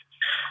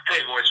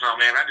Hey, voicemail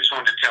man, I just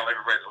wanted to tell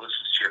everybody that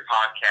listens to your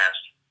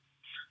podcast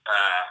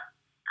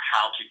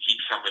how to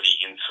keep somebody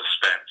in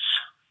suspense.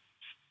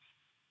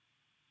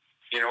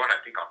 You know what?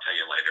 I think I'll tell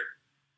you later.